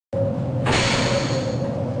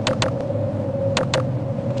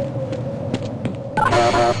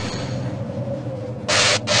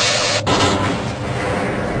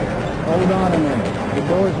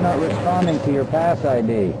not responding to your pass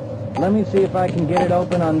ID. Let me see if I can get it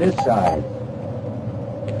open on this side.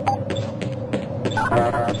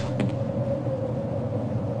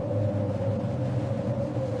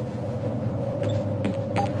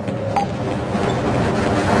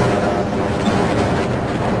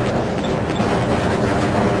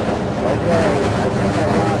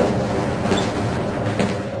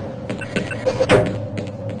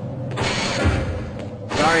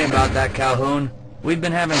 Sorry about that, Calhoun. We've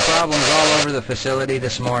been having problems all over the facility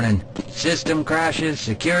this morning. System crashes,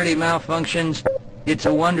 security malfunctions. It's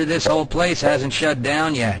a wonder this whole place hasn't shut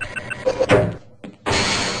down yet.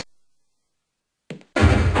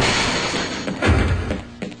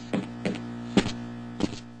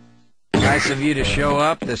 Nice of you to show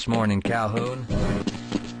up this morning, Calhoun.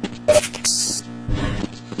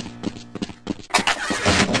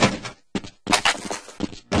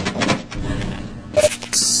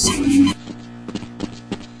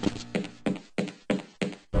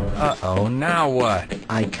 Uh-oh, now what?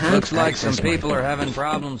 I can't. Looks like some people are having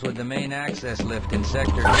problems with the main access lift in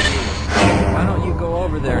Sector 2. Why don't you go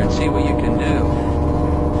over there and see what you can do?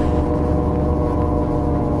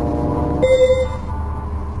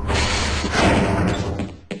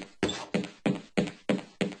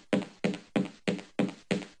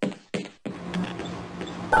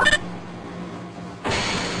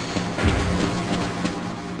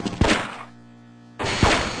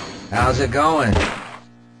 How's it going?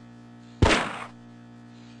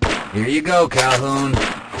 Here you go, Calhoun.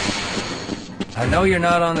 I know you're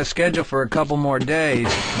not on the schedule for a couple more days,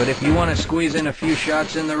 but if you want to squeeze in a few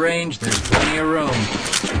shots in the range, there's plenty of room.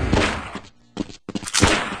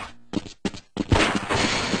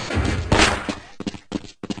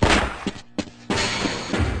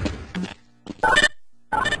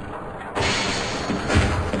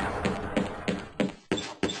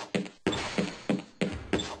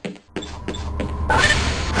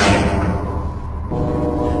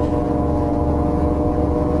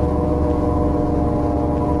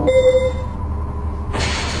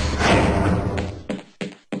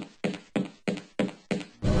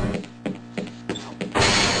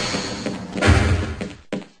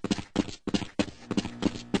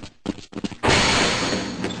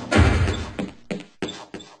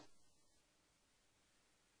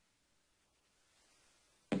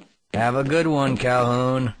 Have a good one,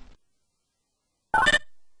 Calhoun.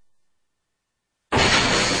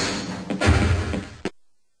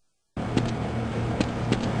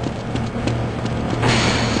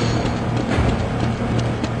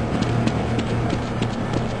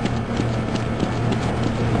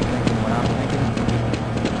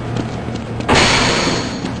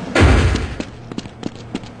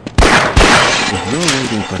 If you're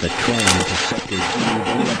waiting for the train to Sector 2,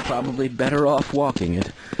 then you're probably better off walking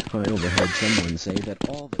it. I overheard someone say that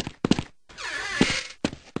all the...